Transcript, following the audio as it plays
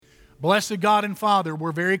Blessed God and Father,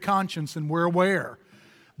 we're very conscious and we're aware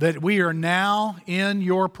that we are now in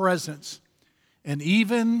your presence. And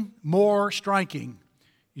even more striking,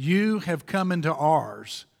 you have come into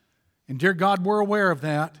ours. And dear God, we're aware of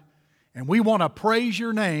that. And we want to praise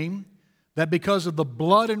your name that because of the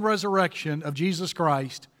blood and resurrection of Jesus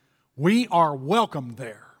Christ, we are welcomed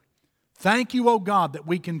there. Thank you, O God, that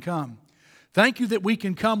we can come. Thank you that we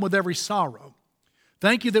can come with every sorrow.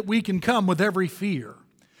 Thank you that we can come with every fear.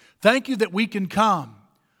 Thank you that we can come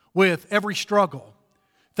with every struggle.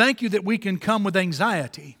 Thank you that we can come with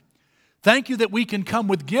anxiety. Thank you that we can come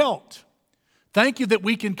with guilt. Thank you that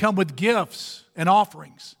we can come with gifts and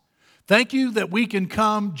offerings. Thank you that we can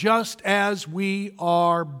come just as we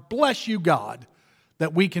are. Bless you, God,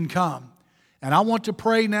 that we can come. And I want to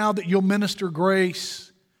pray now that you'll minister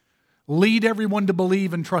grace, lead everyone to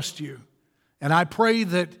believe and trust you. And I pray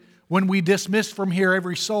that when we dismiss from here,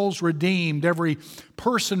 every soul's redeemed, every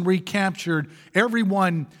person recaptured,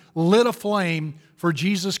 everyone lit aflame for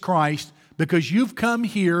Jesus Christ, because you've come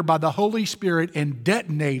here by the Holy Spirit and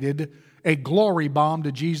detonated a glory bomb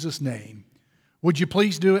to Jesus' name. Would you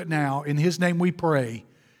please do it now? In His name we pray.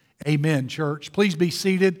 Amen, church. Please be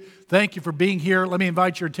seated. Thank you for being here. Let me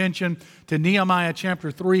invite your attention to Nehemiah chapter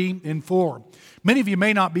 3 and 4. Many of you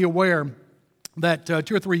may not be aware that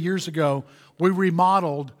 2 or 3 years ago, we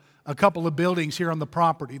remodeled a couple of buildings here on the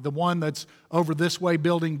property. The one that's over this way,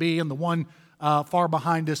 Building B, and the one far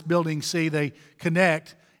behind us, Building C. They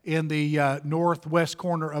connect in the northwest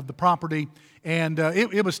corner of the property. And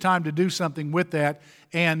it was time to do something with that.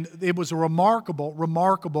 And it was a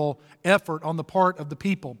remarkable effort on the part of the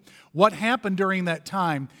people. What happened during that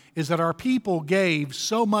time is that our people gave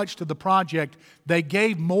so much to the project, they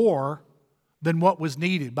gave more than what was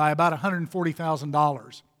needed by about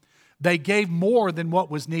 $140,000. They gave more than what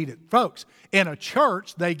was needed. Folks, in a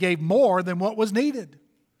church, they gave more than what was needed.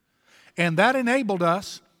 And that enabled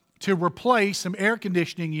us to replace some air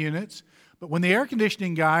conditioning units. But when the air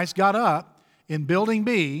conditioning guys got up in Building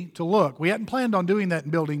B to look, we hadn't planned on doing that in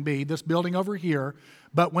Building B, this building over here,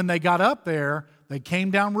 but when they got up there, they came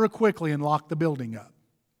down real quickly and locked the building up.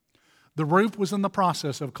 The roof was in the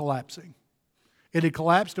process of collapsing. It had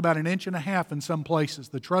collapsed about 1.5 inches in some places.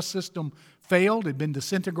 The truss system failed. It had been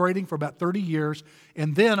disintegrating for about 30 years.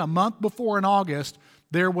 And then a month before in August,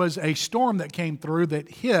 there was a storm that came through that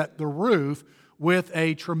hit the roof with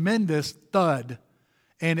a tremendous thud.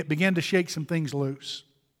 And it began to shake some things loose.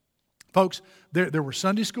 Folks, there were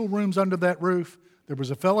Sunday school rooms under that roof. There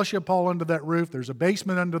was a fellowship hall under that roof. There's a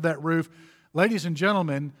basement under that roof. Ladies and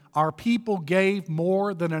gentlemen, our people gave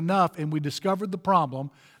more than enough, and we discovered the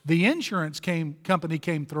problem. The insurance company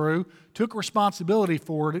came through, took responsibility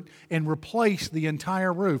for it, and replaced the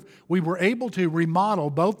entire roof. We were able to remodel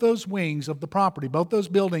both those wings of the property, both those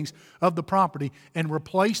buildings of the property, and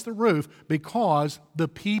replace the roof because the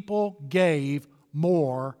people gave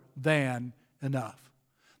more than enough.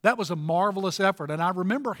 That was a marvelous effort, and I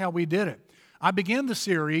remember how we did it. I began the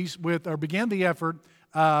series the effort.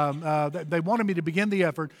 They wanted me to begin the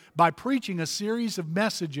effort by preaching a series of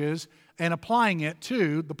messages and applying it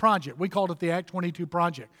to the project. We called it the Act 22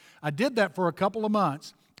 Project. I did that for a couple of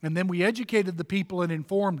months, and then we educated the people and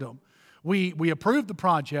informed them. We approved the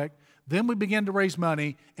project. Then we began to raise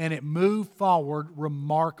money, and it moved forward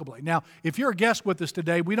remarkably. Now, if you're a guest with us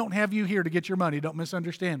today, we don't have you here to get your money. Don't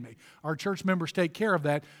misunderstand me. Our church members take care of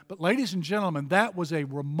that. But ladies and gentlemen, that was a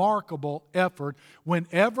remarkable effort.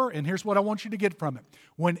 Whenever, and here's what I want you to get from it.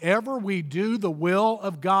 Whenever we do the will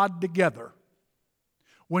of God together,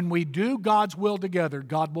 when we do God's will together,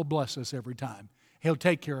 God will bless us every time. He'll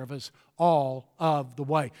take care of us all of the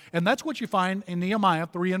way. And that's what you find in Nehemiah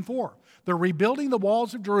 3 and 4. They're rebuilding the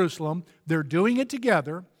walls of Jerusalem. They're doing it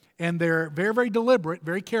together, and they're very, very deliberate,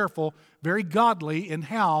 very careful, very godly in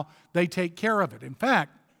how they take care of it. In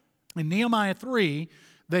fact, in Nehemiah 3,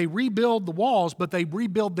 they rebuild the walls, but they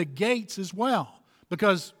rebuild the gates as well.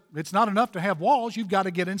 Because it's not enough to have walls, you've got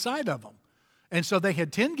to get inside of them. And so they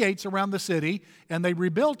had 10 gates around the city, and they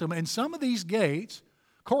rebuilt them. And some of these gates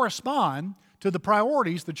correspond to the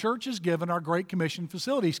priorities the church has given our Great Commission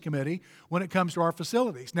Facilities Committee when it comes to our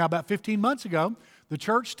facilities. Now, about 15 months ago, the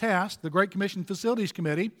church tasked the Great Commission Facilities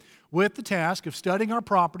Committee with the task of studying our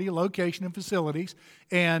property, location, and facilities,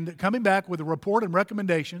 and coming back with a report and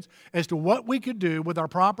recommendations as to what we could do with our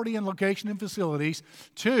property and location and facilities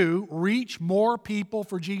to reach more people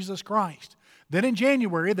for Jesus Christ. Then in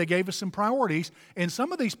January, they gave us some priorities, and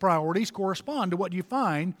some of these priorities correspond to what you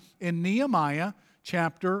find in Nehemiah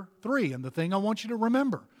chapter 3. And the thing I want you to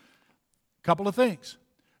remember, a couple of things.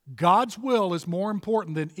 God's will is more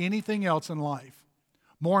important than anything else in life.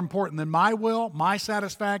 more important than my will, my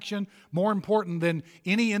satisfaction, more important than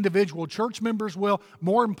any individual church member's will,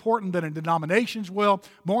 more important than a denomination's will,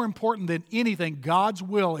 more important than anything. God's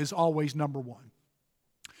will is always number one.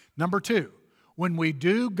 Number two, when we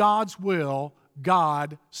do God's will,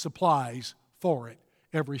 God supplies for it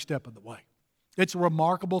every step of the way. It's a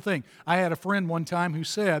remarkable thing. I had a friend one time who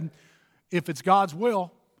said, if it's God's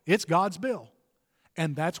will, it's God's bill.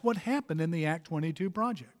 And that's what happened in the Act 22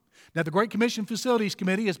 project. Now, the Great Commission Facilities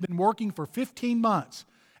Committee has been working for 15 months,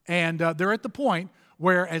 and they're at the point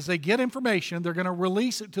where as they get information, they're going to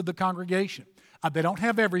release it to the congregation. They don't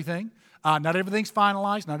have everything. Not everything's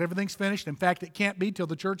finalized. Not everything's finished. In fact, it can't be till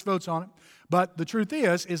the church votes on it. But the truth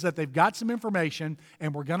is that they've got some information,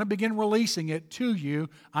 and we're going to begin releasing it to you.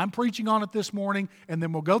 I'm preaching on it this morning, and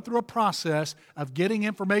then we'll go through a process of getting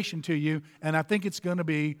information to you, and I think it's going to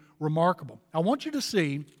be remarkable. I want you to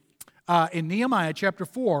see in Nehemiah chapter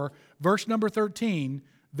 4, verse number 13,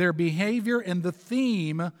 their behavior and the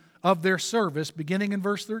theme of their service, beginning in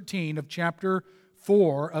verse 13 of chapter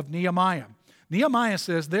 4 of Nehemiah. Nehemiah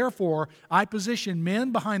says, therefore, I position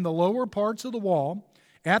men behind the lower parts of the wall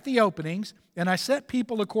at the openings, and I set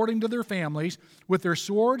people according to their families with their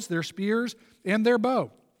swords, their spears, and their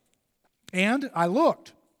bow. And I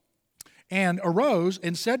looked and arose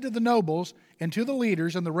and said to the nobles and to the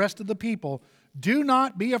leaders and the rest of the people, do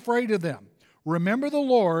not be afraid of them. Remember the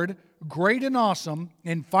Lord, great and awesome,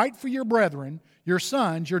 and fight for your brethren, your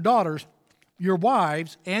sons, your daughters, your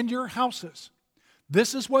wives, and your houses.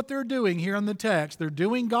 This is what they're doing here in the text. They're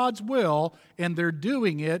doing God's will, and they're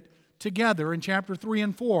doing it together in chapter 3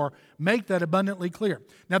 and 4. Make that abundantly clear.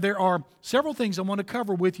 Now, there are several things I want to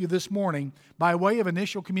cover with you this morning by way of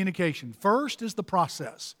initial communication. First is the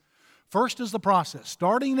process.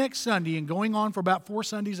 Starting next Sunday and going on for about 4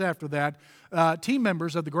 Sundays after that, team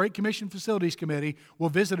members of the Great Commission Facilities Committee will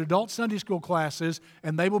visit adult Sunday school classes,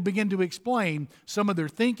 and they will begin to explain some of their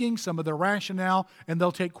thinking, some of their rationale, and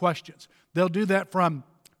they'll take questions. They'll do that from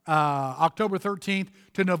October 13th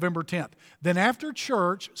to November 10th. Then after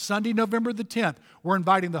church, Sunday, November the 10th, we're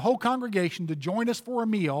inviting the whole congregation to join us for a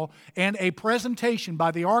meal and a presentation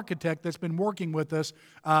by the architect that's been working with us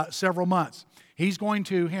several months. He's going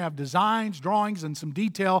to have designs, drawings, and some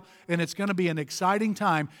detail, and it's going to be an exciting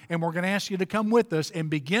time. And we're going to ask you to come with us and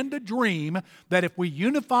begin to dream that if we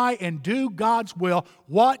unify and do God's will,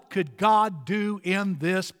 what could God do in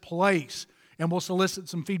this place? And we'll solicit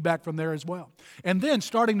some feedback from there as well. And then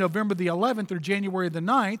starting November the 11th through January the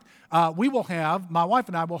 9th, my wife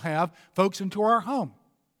and I will have folks into our home.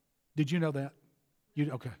 Did you know that?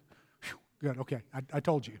 Okay. Good, okay. I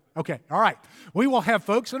told you. Okay, all right. We will have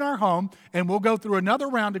folks in our home, and we'll go through another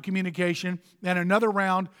round of communication and another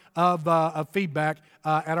round of feedback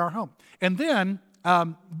at our home. And then,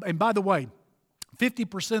 and by the way,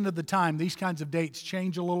 50% of the time, these kinds of dates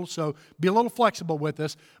change a little, so be a little flexible with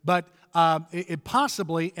us. But it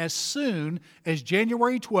possibly as soon as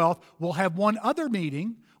January 12th, we'll have one other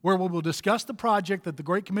meeting where we will discuss the project that the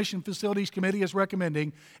Great Commission Facilities Committee is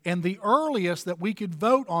recommending, and the earliest that we could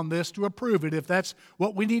vote on this to approve it, if that's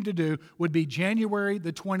what we need to do, would be January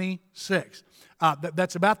the 26th.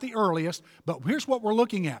 That's about the earliest, but here's what we're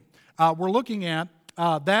looking at. We're looking at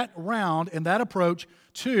that round and that approach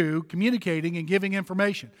to communicating and giving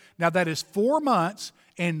information. Now, that is 4 months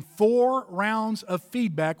and 4 rounds of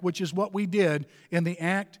feedback, which is what we did in the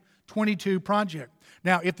Act 22 project.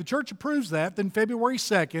 Now, if the church approves that, then February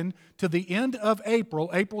 2nd to the end of April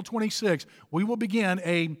 26th, we will begin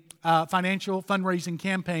a financial fundraising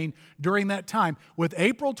campaign during that time, with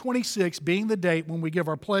April 26th being the date when we give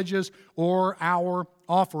our pledges or our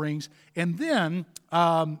offerings. And then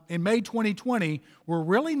in May 2020, we're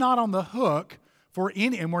really not on the hook for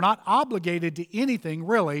any, and we're not obligated to anything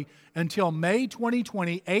really until May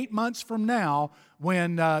 2020, 8 months from now,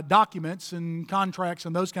 when documents and contracts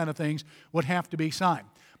and those kind of things would have to be signed.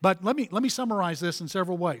 But let me summarize this in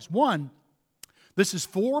several ways. One, this is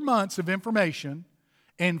 4 months of information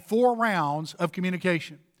and 4 rounds of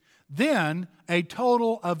communication. Then a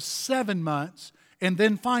total of 7 months, and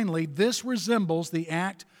then finally, this resembles the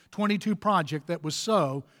Act 22 project that was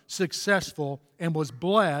so successful and was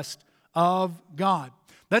blessed of God.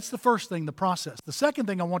 That's the first thing, the process. The second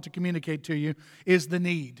thing I want to communicate to you is the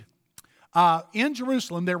need. In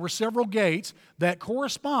Jerusalem, there were several gates that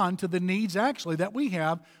correspond to the needs actually that we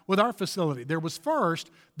have with our facility. There was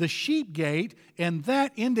first the sheep gate, and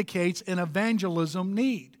that indicates an evangelism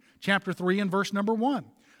need. Chapter 3 and verse number 1.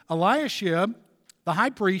 Eliashib, the high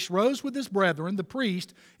priest, rose with his brethren, the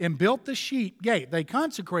priest, and built the sheep gate. They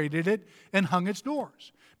consecrated it and hung its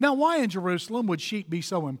doors. Now, why in Jerusalem would sheep be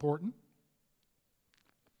so important?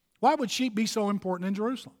 Why would sheep be so important in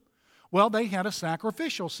Jerusalem? Well, they had a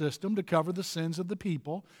sacrificial system to cover the sins of the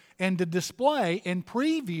people and to display and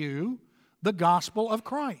preview the gospel of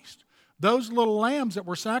Christ. Those little lambs that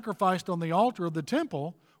were sacrificed on the altar of the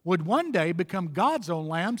temple would one day become God's own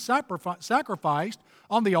lamb sacrificed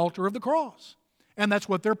on the altar of the cross. And that's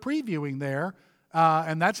what they're previewing there.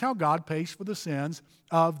 And that's how God pays for the sins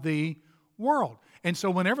of the world. And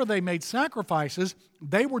so whenever they made sacrifices,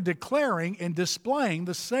 they were declaring and displaying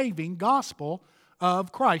the saving gospel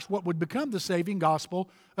of Christ, what would become the saving gospel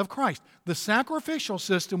of Christ. The sacrificial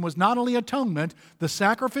system was not only atonement, the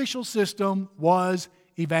sacrificial system was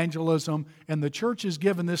evangelism, and the church has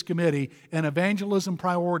given this committee an evangelism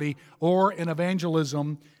priority or an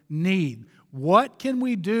evangelism need. What can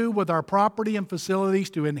we do with our property and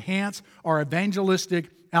facilities to enhance our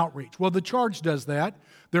evangelistic outreach? Well, the charge does that.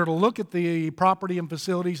 They're to look at the property and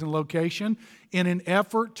facilities and location in an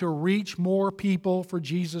effort to reach more people for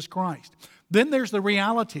Jesus Christ. Then there's the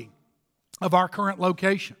reality of our current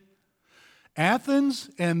location. Athens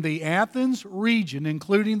and the Athens region,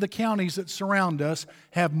 including the counties that surround us,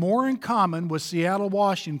 have more in common with Seattle,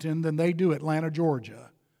 Washington than they do Atlanta,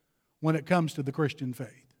 Georgia when it comes to the Christian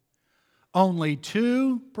faith. Only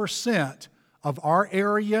 2% of our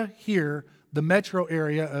area here, the metro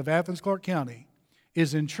area of Athens-Clarke County,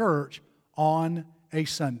 is in church on a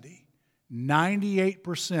Sunday.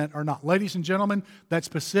 98% are not. Ladies and gentlemen, that's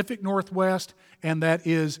Pacific Northwest and that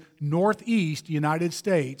is Northeast United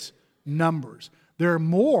States numbers. There are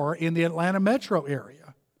more in the Atlanta metro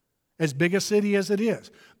area, as big a city as it is.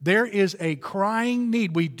 There is a crying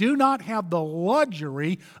need. We do not have the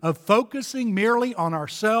luxury of focusing merely on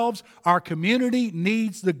ourselves. Our community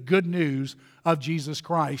needs the good news of Jesus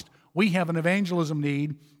Christ. We have an evangelism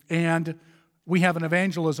need and we have an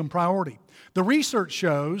evangelism priority. The research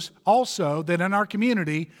shows also that in our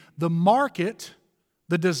community, the market,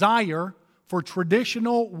 the desire for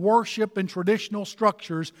traditional worship and traditional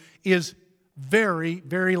structures is very,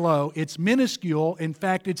 very low. It's minuscule. In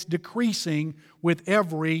fact, it's decreasing with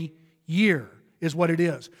every year is what it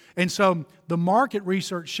is. And so the market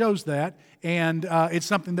research shows that, and it's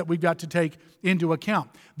something that we've got to take into account.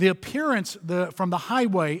 The appearance from the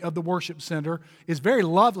highway of the worship center is very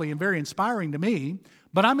lovely and very inspiring to me,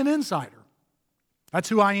 but I'm an insider. That's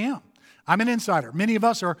who I am. I'm an insider. Many of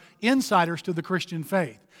us are insiders to the Christian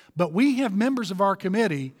faith. But we have members of our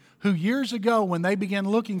committee who years ago, when they began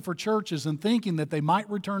looking for churches and thinking that they might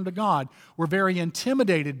return to God, were very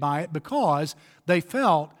intimidated by it because they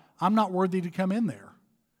felt, I'm not worthy to come in there.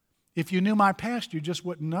 If you knew my past, you just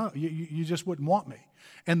wouldn't know. You just wouldn't want me.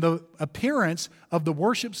 And the appearance of the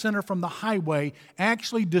worship center from the highway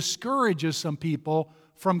actually discourages some people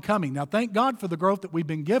from coming. Now, thank God for the growth that we've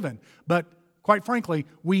been given, but quite frankly,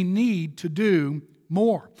 we need to do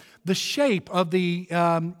more. The shape of the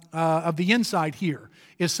inside here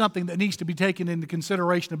is something that needs to be taken into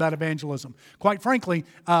consideration about evangelism. Quite frankly,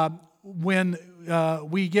 when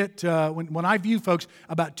I view folks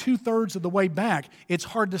about 2/3 of the way back, it's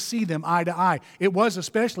hard to see them eye to eye. It was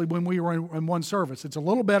especially when we were in one service. It's a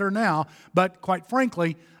little better now, but quite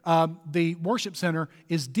frankly, the worship center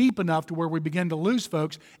is deep enough to where we begin to lose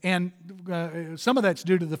folks, and some of that's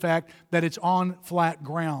due to the fact that it's on flat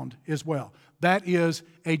ground as well. That is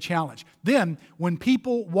a challenge. Then, when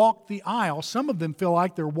people walk the aisle, some of them feel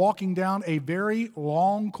like they're walking down a very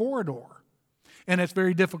long corridor. And it's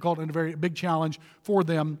very difficult and a very big challenge for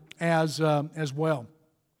them as well.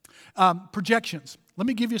 Projections. Let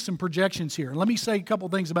me give you some projections here. And let me say a couple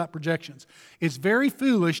things about projections. It's very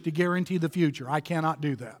foolish to guarantee the future. I cannot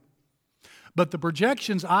do that. But the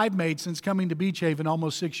projections I've made since coming to Beach Haven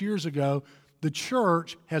almost 6 years ago, the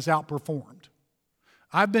church has outperformed.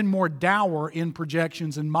 I've been more dour in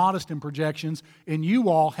projections and modest in projections, and you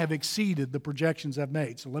all have exceeded the projections I've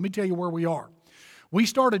made. So let me tell you where we are. We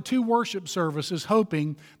started 2 worship services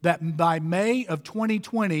hoping that by May of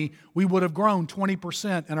 2020, we would have grown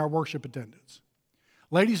 20% in our worship attendance.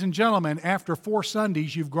 Ladies and gentlemen, after 4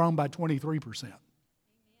 Sundays, you've grown by 23%.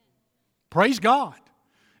 Praise God.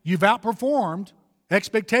 You've outperformed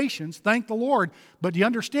expectations. Thank the Lord. But you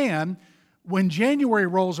understand, when January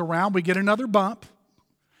rolls around, we get another bump.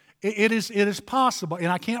 It is possible, and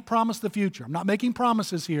I can't promise the future. I'm not making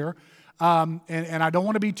promises here. And I don't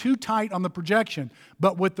want to be too tight on the projection,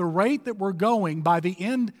 but with the rate that we're going, by the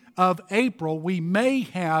end of April, we may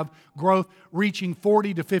have growth reaching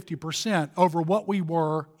 40 to 50% over what we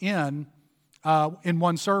were in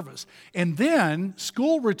one service. And then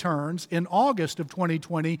school returns in August of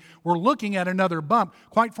 2020, we're looking at another bump.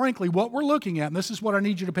 Quite frankly, what we're looking at, and this is what I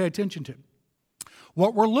need you to pay attention to,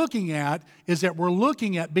 what we're looking at is that we're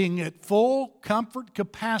looking at being at full comfort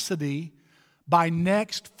capacity by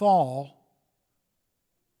next fall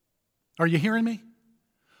Are you hearing me?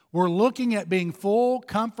 We're looking at being full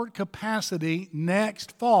comfort capacity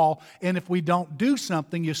next fall, and if we don't do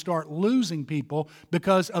something, you start losing people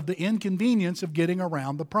because of the inconvenience of getting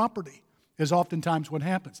around the property, is oftentimes what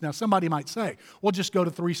happens. Now, somebody might say, well, just go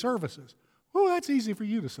to 3 services. Well, that's easy for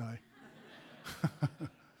you to say.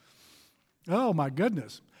 Oh, my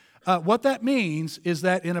goodness. What that means is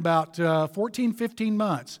that in about 14, 15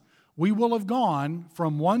 months, we will have gone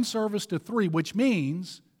from 1 service to 3, which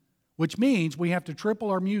means we have to triple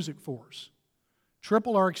our music force,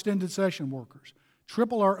 triple our extended session workers,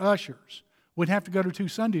 triple our ushers. We'd have to go to 2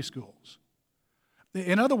 Sunday schools.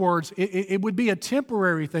 In other words, it would be a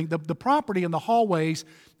temporary thing. The property and the hallways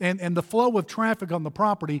and the flow of traffic on the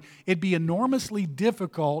property, it'd be enormously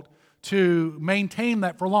difficult to maintain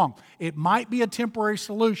that for long. It might be a temporary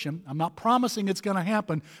solution. I'm not promising it's going to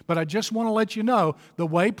happen, but I just want to let you know the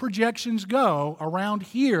way projections go around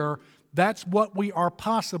here, that's what we are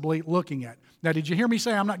possibly looking at. Now, did you hear me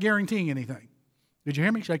say I'm not guaranteeing anything? Did you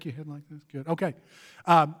hear me? Shake your head like this. Good. Okay.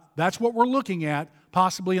 That's what we're looking at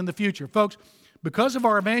possibly in the future. Folks, because of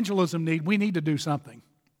our evangelism need, we need to do something.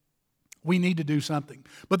 We need to do something.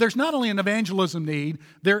 But there's not only an evangelism need,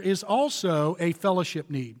 there is also a fellowship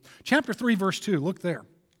need. Chapter 3, verse 2, look there.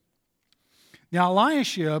 Now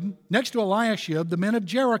next to Eliashib, the men of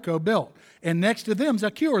Jericho built, and next to them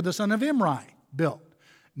Zacchur, the son of Imri, built.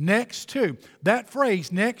 Next to. That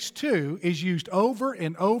phrase, next to, is used over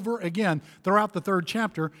and over again throughout the 3rd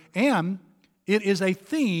chapter, and it is a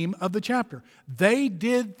theme of the chapter. They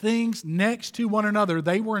did things next to one another.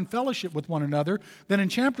 They were in fellowship with one another. Then in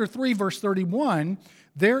chapter 3, verse 31,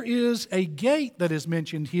 there is a gate that is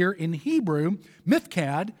mentioned here in Hebrew,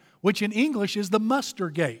 Mithkad, which in English is the muster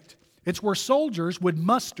gate. It's where soldiers would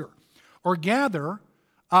muster or gather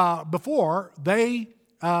before they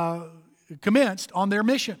commenced on their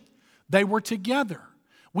mission. They were together.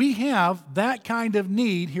 We have that kind of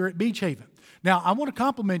need here at Beach Haven. Now, I want to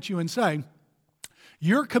compliment you and say,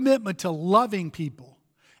 your commitment to loving people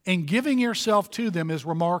and giving yourself to them is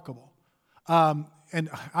remarkable. And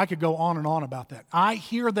I could go on and on about that. I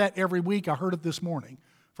hear that every week. I heard it this morning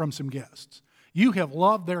from some guests. You have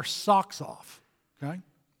loved their socks off, okay?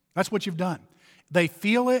 That's what you've done. They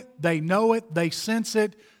feel it, they know it, they sense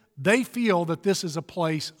it. They feel that this is a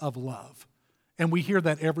place of love. And we hear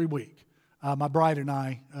that every week. My bride and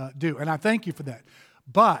I do. And I thank you for that.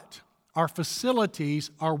 But our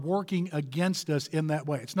facilities are working against us in that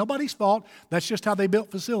way. It's nobody's fault. That's just how they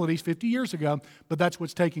built facilities 50 years ago, but that's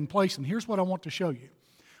what's taking place. And here's what I want to show you.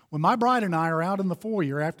 When my bride and I are out in the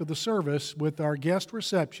foyer after the service with our guest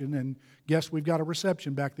reception, and guests, we've got a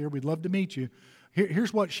reception back there. We'd love to meet you.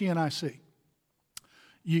 Here's what she and I see.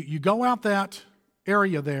 You go out that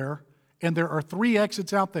area there, and there are 3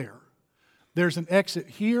 exits out there. There's an exit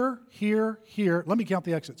here, here, here. Let me count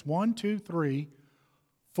the exits. 1, 2, 3,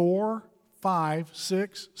 4, 5,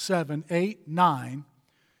 6, 7, 8, 9,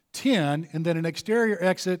 10, and then an exterior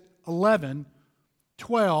exit, 11,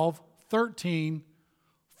 12, 13,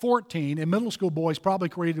 14, and middle school boys probably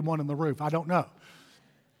created one in the roof. I don't know.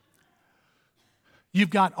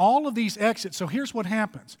 You've got all of these exits, so here's what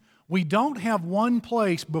happens. We don't have one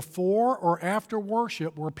place before or after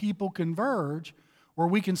worship where people converge, where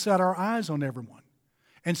we can set our eyes on everyone.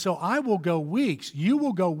 And so I will go weeks, you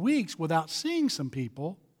will go weeks without seeing some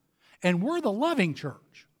people, and we're the loving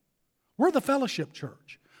church. We're the fellowship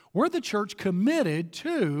church. We're the church committed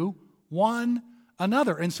to one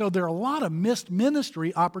another. And so there are a lot of missed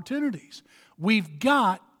ministry opportunities. We've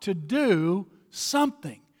got to do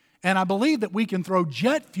something. And I believe that we can throw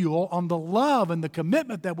jet fuel on the love and the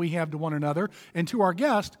commitment that we have to one another and to our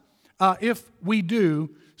guests if we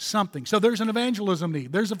do something. So there's an evangelism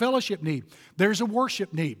need. There's a fellowship need. There's a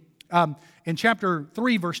worship need. In chapter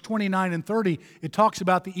 3, verse 29 and 30, it talks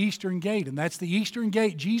about the eastern gate. And that's the eastern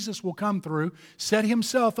gate Jesus will come through, set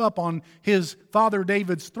himself up on his father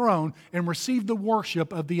David's throne, and receive the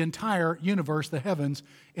worship of the entire universe, the heavens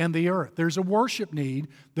and the earth. There's a worship need.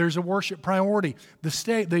 There's a worship priority.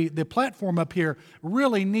 The platform up here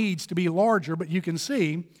really needs to be larger, but you can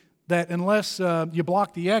see that unless you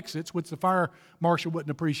block the exits, which the fire marshal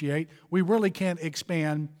wouldn't appreciate, we really can't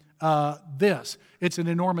expand this. It's an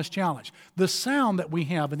enormous challenge. The sound that we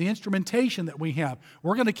have and the instrumentation that we have,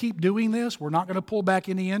 we're going to keep doing this. We're not going to pull back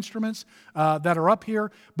any instruments that are up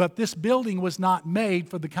here, but this building was not made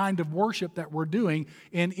for the kind of worship that we're doing,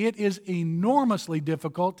 and it is enormously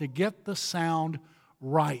difficult to get the sound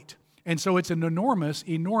right. And so it's an enormous,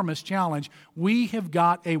 enormous challenge. We have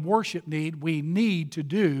got a worship need. We need to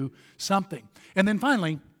do something. And then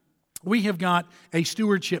finally, we have got a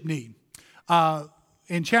stewardship need.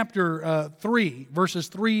 in chapter 3, verses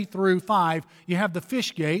 3 through 5, you have the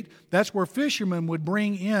fish gate. That's where fishermen would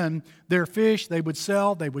bring in their fish. They would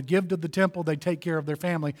sell. They would give to the temple. They'd take care of their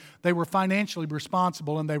family. They were financially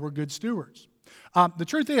responsible, and they were good stewards. The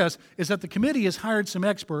truth is that the committee has hired some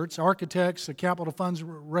experts, architects, a capital funds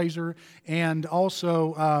raiser, and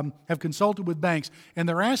also have consulted with banks. And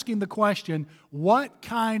they're asking the question, what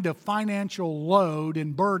kind of financial load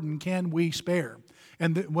and burden can we spare?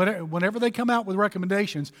 And whenever they come out with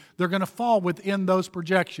recommendations, they're going to fall within those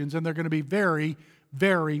projections, and they're going to be very,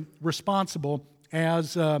 very responsible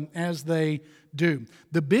as they do.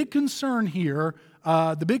 The big concerns here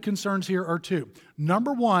are two.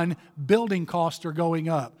 Number one, building costs are going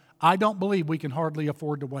up. I don't believe we can hardly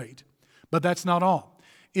afford to wait. But that's not all.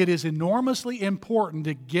 It is enormously important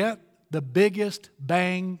to get the biggest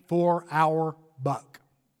bang for our buck.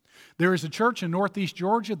 There is a church in Northeast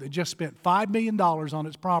Georgia that just spent $5 million on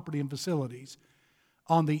its property and facilities.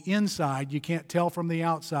 On the inside, you can't tell from the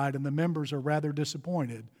outside, and the members are rather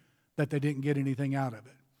disappointed that they didn't get anything out of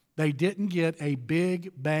it. They didn't get a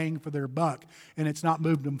big bang for their buck, and it's not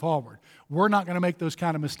moved them forward. We're not going to make those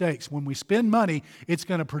kind of mistakes. When we spend money, it's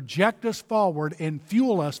going to project us forward and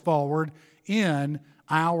fuel us forward in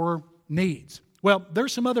our needs. Well,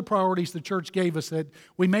 there's some other priorities the church gave us that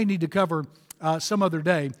we may need to cover some other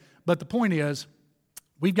day, but the point is,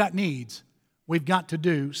 we've got needs. We've got to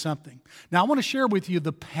do something. Now, I want to share with you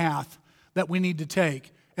the path that we need to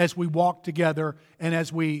take as we walk together and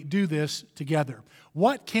as we do this together.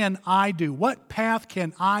 What can I do? What path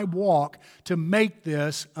can I walk to make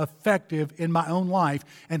this effective in my own life?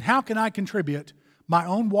 And how can I contribute my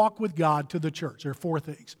own walk with God to the church? There are four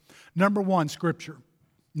things. Number one, Scripture.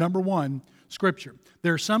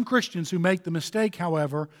 There are some Christians who make the mistake,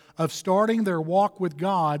 however, of starting their walk with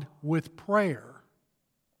God with prayer.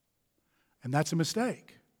 And that's a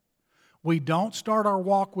mistake. We don't start our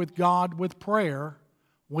walk with God with prayer.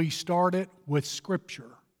 We start it with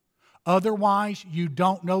Scripture. Otherwise, you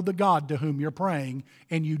don't know the God to whom you're praying,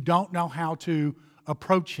 and you don't know how to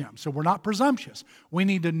approach Him. So we're not presumptuous. We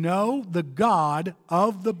need to know the God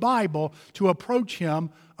of the Bible to approach Him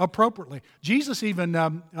appropriately. Jesus even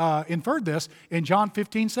inferred this in John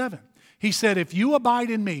 15:7. He said, if you abide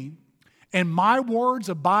in me, and my words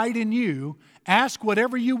abide in you, ask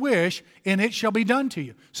whatever you wish, and it shall be done to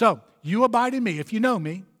you. So, you abide in me, if you know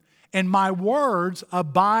me, and my words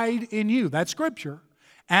abide in you. That's Scripture.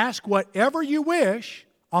 Ask whatever you wish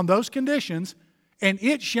on those conditions, and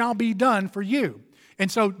it shall be done for you. And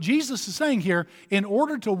so Jesus is saying here, in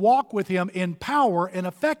order to walk with Him in power and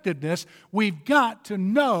effectiveness, we've got to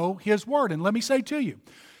know His Word. And let me say to you,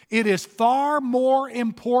 it is far more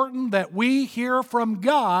important that we hear from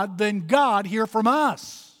God than God hear from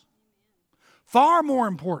us. Far more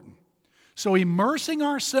important. So immersing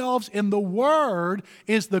ourselves in the Word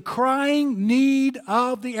is the crying need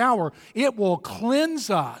of the hour. It will cleanse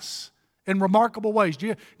us in remarkable ways.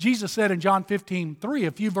 Jesus said in John 15:3,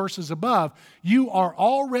 a few verses above, you are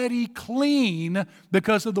already clean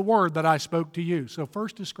because of the Word that I spoke to you. So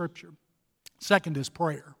first is Scripture. Second is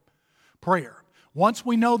prayer. Prayer. Once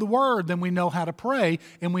we know the Word, then we know how to pray,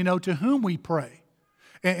 and we know to whom we pray.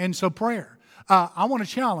 And so prayer. I want to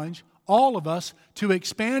challenge all of us to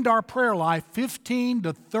expand our prayer life 15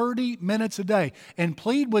 to 30 minutes a day and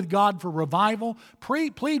plead with God for revival,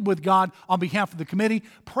 plead with God on behalf of the committee,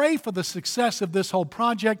 pray for the success of this whole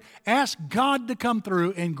project, ask God to come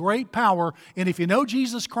through in great power, and if you know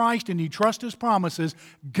Jesus Christ and you trust His promises,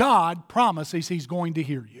 God promises He's going to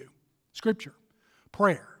hear you. Scripture,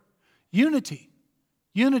 prayer, unity.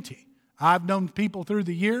 I've known people through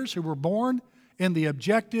the years who were born in the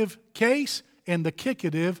objective case and the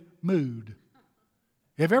kickative mood.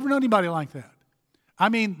 Have you ever known anybody like that? I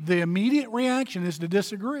mean, the immediate reaction is to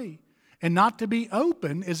disagree and not to be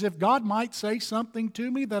open as if God might say something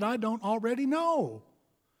to me that I don't already know,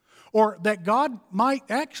 or that God might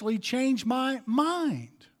actually change my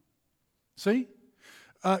mind. See?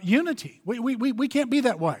 Unity. We can't be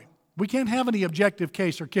that way. We can't have any objective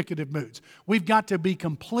case or kickative moods. We've got to be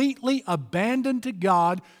completely abandoned to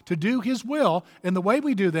God to do His will. And the way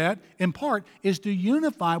we do that, in part, is to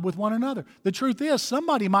unify with one another. The truth is,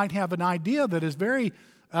 somebody might have an idea that is very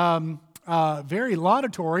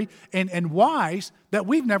laudatory and wise that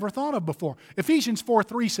we've never thought of before. Ephesians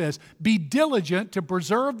 4:3 says, be diligent to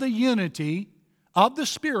preserve the unity of the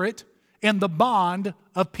Spirit in the bond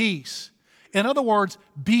of peace. In other words,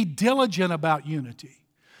 be diligent about unity.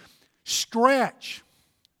 Stretch,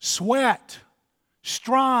 sweat,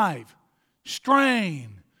 strive,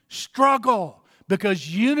 strain, struggle, because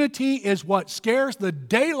unity is what scares the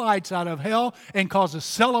daylights out of hell and causes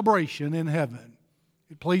celebration in heaven.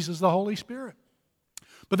 It pleases the Holy Spirit.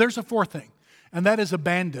 But there's a fourth thing, and that is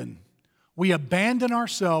abandon. We abandon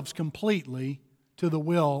ourselves completely to the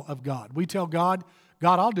will of God. We tell God,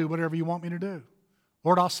 God, I'll do whatever you want me to do.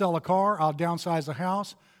 Lord, I'll sell a car, I'll downsize a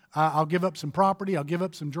house, I'll give up some property, I'll give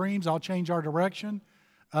up some dreams, I'll change our direction,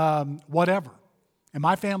 whatever. And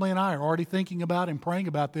my family and I are already thinking about and praying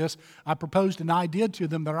about this. I proposed an idea to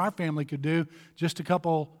them that our family could do just a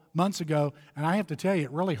couple months ago, and I have to tell you,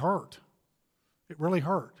 it really hurt. It really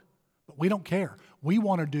hurt. But we don't care. We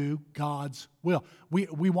want to do God's will.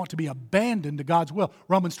 We want to be abandoned to God's will.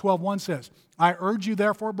 Romans 12:1 says, I urge you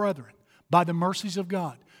therefore, brethren, by the mercies of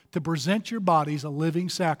God, to present your bodies a living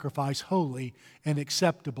sacrifice, holy and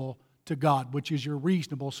acceptable to God, which is your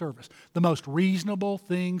reasonable service. The most reasonable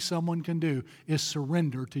thing someone can do is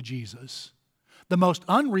surrender to Jesus. The most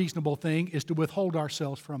unreasonable thing is to withhold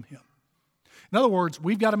ourselves from Him. In other words,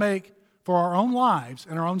 we've got to make, for our own lives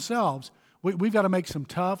and our own selves, we've got to make some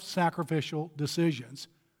tough, sacrificial decisions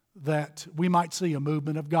that we might see a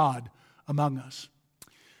movement of God among us.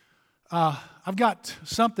 I've got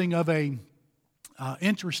something of a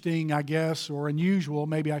interesting, I guess, or unusual,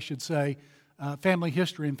 maybe I should say, family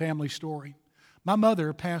history and family story. My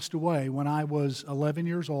mother passed away when I was 11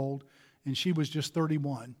 years old, and she was just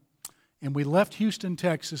 31. And we left Houston,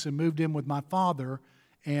 Texas, and moved in with my father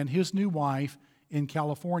and his new wife in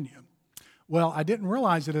California. Well, I didn't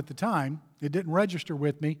realize it at the time. It didn't register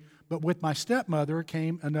with me, but with my stepmother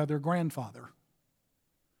came another grandfather.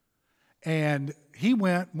 And he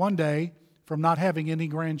went one day from not having any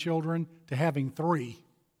grandchildren to having 3.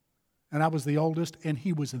 And I was the oldest, and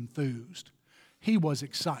he was enthused. He was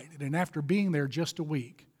excited. And after being there just a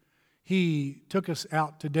week, he took us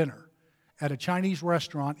out to dinner at a Chinese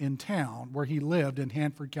restaurant in town where he lived in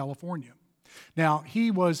Hanford, California. Now,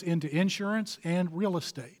 he was into insurance and real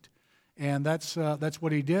estate, and that's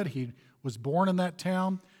what he did. He was born in that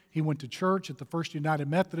town. He went to church at the First United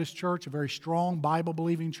Methodist Church, a very strong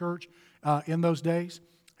Bible-believing church in those days.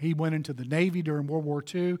 He went into the Navy during World War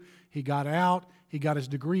II. He got out. He got his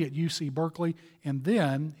degree at UC Berkeley, and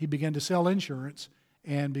then he began to sell insurance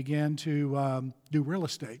and began to do real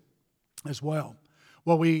estate as well.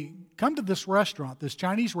 Well, we come to this restaurant, this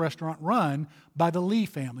Chinese restaurant run by the Lee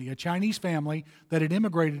family, a Chinese family that had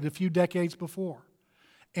immigrated a few decades before.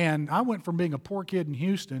 And I went from being a poor kid in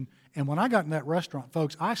Houston, and when I got in that restaurant,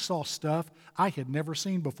 folks, I saw stuff I had never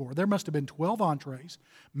seen before. There must have been 12 entrees,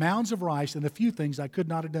 mounds of rice, and a few things I could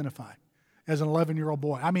not identify as an 11-year-old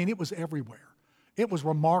boy. I mean, it was everywhere. It was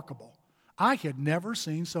remarkable. I had never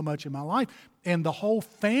seen so much in my life. And the whole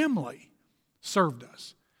family served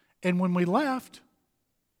us. And when we left,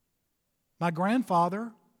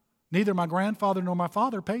 neither my grandfather nor my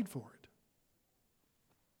father paid for it.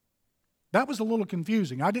 That was a little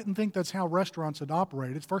confusing. I didn't think that's how restaurants had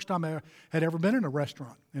operated. It's the first time I had ever been in a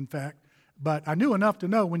restaurant, in fact. But I knew enough to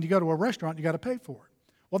know when you go to a restaurant, you got to pay for it.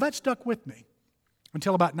 Well, that stuck with me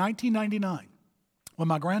until about 1999 when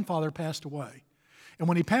my grandfather passed away. And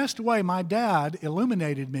when he passed away, my dad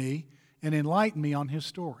illuminated me and enlightened me on his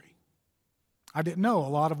story. I didn't know a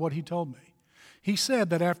lot of what he told me. He said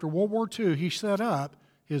that after World War II, he set up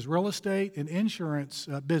his real estate and insurance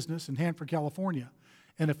business in Hanford, California.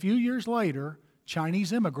 And a few years later,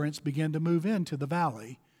 Chinese immigrants began to move into the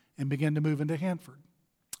valley and began to move into Hanford,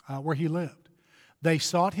 where he lived. They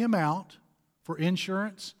sought him out for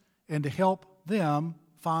insurance and to help them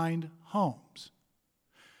find homes.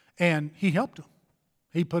 And he helped them.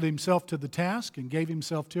 He put himself to the task and gave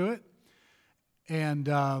himself to it. And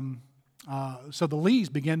so the Lees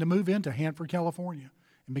began to move into Hanford, California,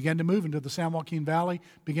 and began to move into the San Joaquin Valley,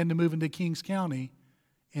 began to move into Kings County.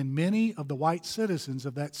 And many of the white citizens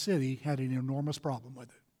of that city had an enormous problem with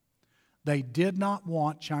it. They did not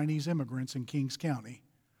want Chinese immigrants in Kings County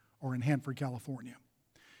or in Hanford, California.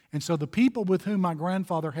 And so the people with whom my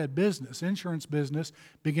grandfather had business, insurance business,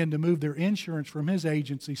 began to move their insurance from his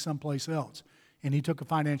agency someplace else. And he took a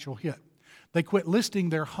financial hit. They quit listing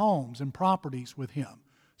their homes and properties with him,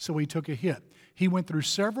 so he took a hit. He went through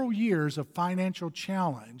several years of financial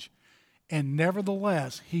challenge, and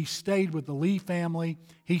nevertheless, he stayed with the Lee family.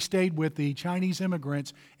 He stayed with the Chinese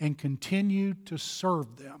immigrants and continued to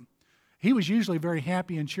serve them. He was usually a very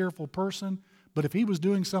happy and cheerful person, but if he was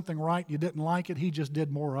doing something right and you didn't like it, he just did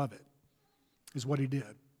more of it, is what he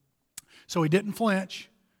did. So he didn't flinch.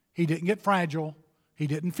 He didn't get fragile. He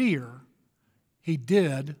didn't fear. He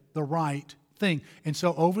did the right thing. And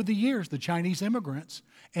so over the years, the Chinese immigrants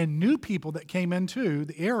and new people that came into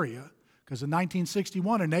the area, because in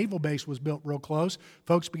 1961, a naval base was built real close.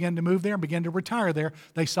 Folks began to move there and began to retire there.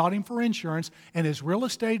 They sought him for insurance, and his real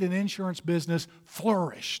estate and insurance business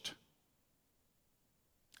flourished.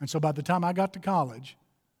 And so by the time I got to college,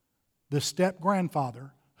 the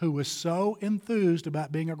step-grandfather who was so enthused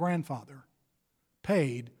about being a grandfather,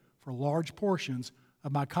 paid for large portions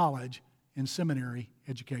of my college and seminary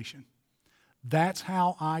education. That's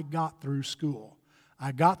how I got through school.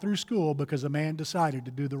 I got through school because a man decided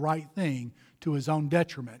to do the right thing to his own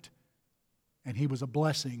detriment, and he was a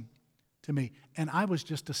blessing to me. And I was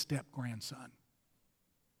just a step-grandson.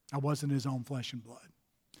 I wasn't his own flesh and blood.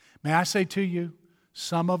 May I say to you,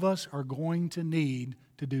 some of us are going to need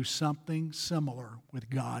to do something similar with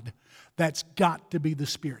God. That's got to be the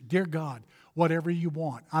Spirit. Dear God, whatever you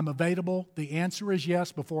want, I'm available. The answer is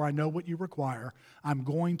yes before I know what you require. I'm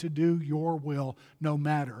going to do your will no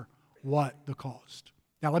matter what the cost.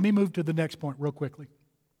 Now let me move to the next point real quickly,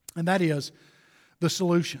 and that is the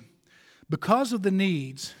solution. Because of the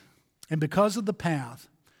needs and because of the path,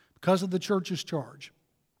 because of the church's charge,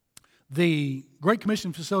 the Great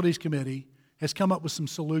Commission Facilities Committee has come up with some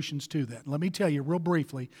solutions to that. Let me tell you real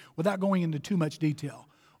briefly, without going into too much detail,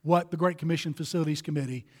 what the Great Commission Facilities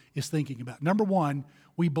Committee is thinking about. Number one,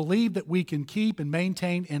 we believe that we can keep and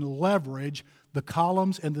maintain and leverage the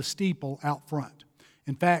columns and the steeple out front.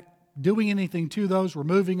 In fact, doing anything to those,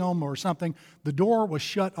 removing them or something, the door was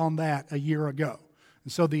shut on that a year ago.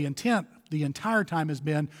 And so the intent the entire time has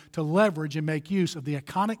been to leverage and make use of the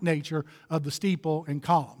iconic nature of the steeple and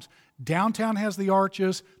columns. Downtown has the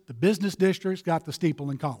arches. The business district's got the steeple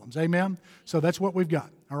and columns. Amen? So that's what we've got.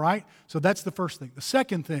 All right? So that's the first thing. The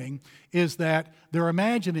second thing is that they're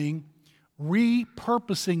imagining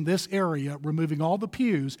repurposing this area, removing all the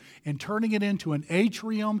pews, and turning it into an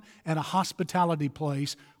atrium and a hospitality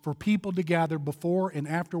place for people to gather before and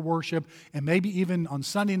after worship, and maybe even on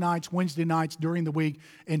Sunday nights, Wednesday nights during the week,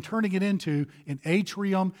 and turning it into an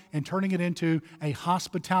atrium and turning it into a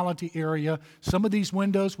hospitality area. Some of these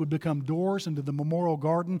windows would become doors into the memorial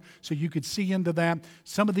garden so you could see into that.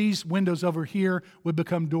 Some of these windows over here would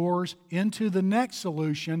become doors into the next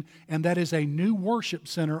solution, and that is a new worship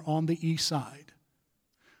center on the east side.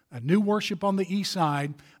 A new worship on the east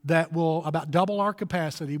side that will about double our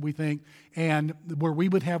capacity, we think, and where we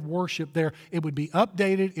would have worship there. It would be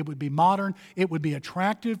updated, it would be modern, it would be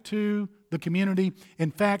attractive to the community.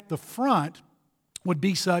 In fact, the front would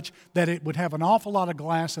be such that it would have an awful lot of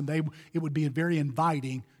glass, and it would be very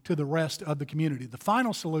inviting to the rest of the community. The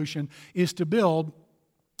final solution is to build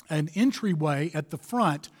an entryway at the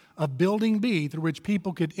front of Building B through which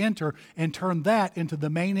people could enter and turn that into the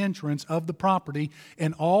main entrance of the property.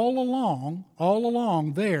 And all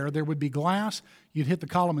along there would be glass. You'd hit the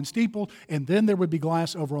column and steeple, and then there would be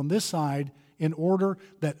glass over on this side in order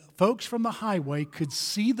that folks from the highway could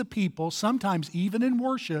see the people, sometimes even in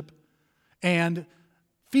worship, and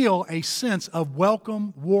feel a sense of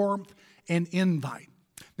welcome, warmth, and invite.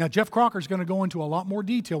 Now, Jeff Crocker is going to go into a lot more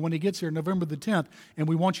detail when he gets here November the 10th, and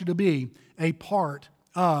we want you to be a part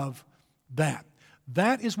of that.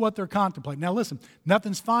 That is what they're contemplating. Now, listen,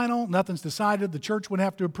 nothing's final, nothing's decided. The church would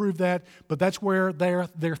have to approve that, but that's where their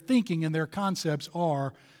thinking and their concepts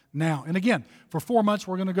are now. And again, for 4 months,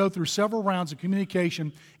 we're going to go through several rounds of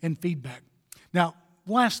communication and feedback. Now,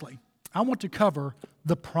 lastly, I want to cover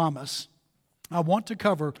the promise. I want to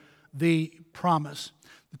cover the promise.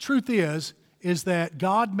 The truth is that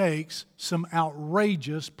God makes some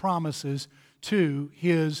outrageous promises to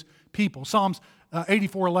His people. Psalms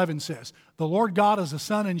 84:11 says, "The Lord God is a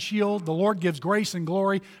sun and shield. The Lord gives grace and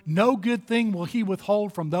glory. No good thing will He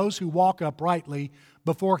withhold from those who walk uprightly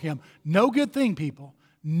before Him." No good thing, people.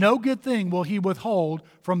 No good thing will He withhold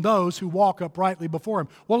from those who walk uprightly before Him.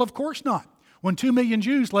 Well, of course not. When 2 million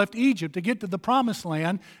Jews left Egypt to get to the Promised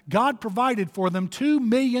Land, God provided for them 2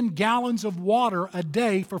 million gallons of water a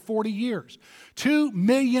day for 40 years. 2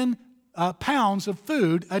 million pounds of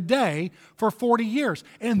food a day for 40 years.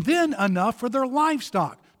 And then enough for their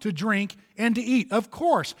livestock to drink and to eat. Of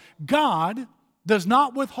course, God does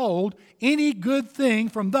not withhold any good thing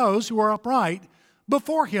from those who are upright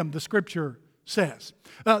before Him, the Scripture says.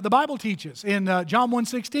 The Bible teaches in John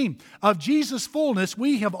 1:16, "Of Jesus' fullness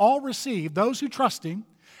we have all received, those who trust Him,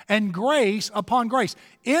 and grace upon grace."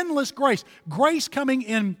 Endless grace. Grace coming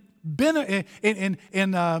in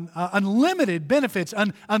unlimited benefits,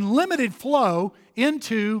 unlimited flow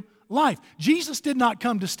into life. Jesus did not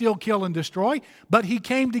come to steal, kill, and destroy, but He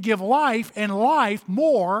came to give life, and life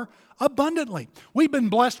more abundantly. We've been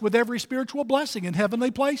blessed with every spiritual blessing in heavenly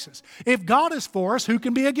places. If God is for us, who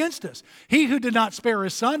can be against us? He who did not spare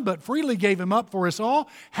His Son, but freely gave Him up for us all,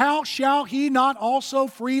 how shall He not also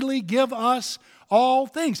freely give us all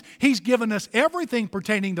things? He's given us everything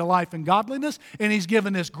pertaining to life and godliness, and He's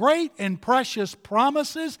given us great and precious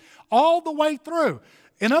promises all the way through.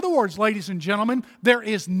 In other words, ladies and gentlemen, there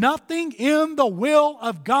is nothing in the will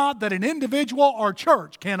of God that an individual or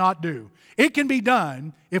church cannot do. It can be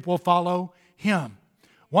done if we'll follow Him.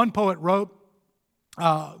 One poet wrote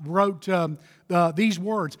these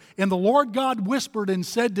words, "And the Lord God whispered and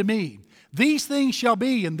said to me, these things shall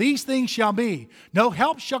be, and these things shall be. No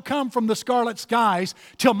help shall come from the scarlet skies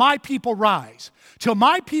till my people rise. Till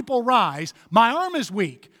my people rise, my arm is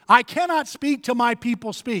weak. I cannot speak till my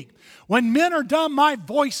people speak. When men are dumb, my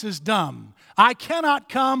voice is dumb. I cannot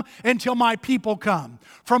come until my people come.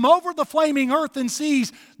 From over the flaming earth and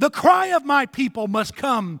seas, the cry of my people must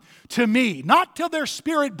come to me. Not till their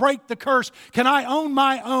spirit break the curse can I own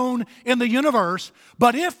my own in the universe.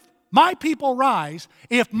 But if my people rise,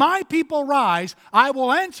 I will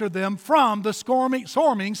answer them from the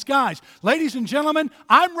storming skies." Ladies and gentlemen,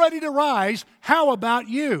 I'm ready to rise. How about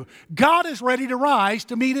you? God is ready to rise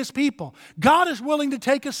to meet His people. God is willing to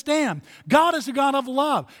take a stand. God is a God of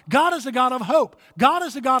love. God is a God of hope. God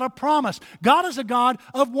is a God of promise. God is a God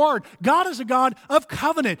of word. God is a God of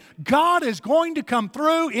covenant. God is going to come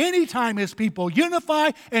through anytime His people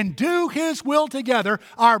unify and do His will together.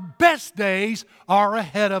 Our best days are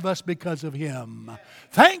ahead of us because of Him.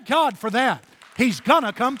 Thank God for that. He's going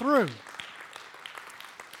to come through.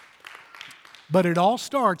 But it all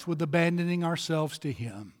starts with abandoning ourselves to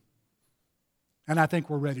Him. And I think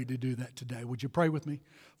we're ready to do that today. Would you pray with me?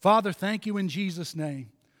 Father, thank you in Jesus'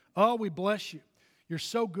 name. Oh, we bless you. You're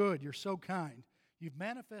so good. You're so kind. You've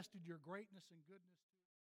manifested your greatness and goodness.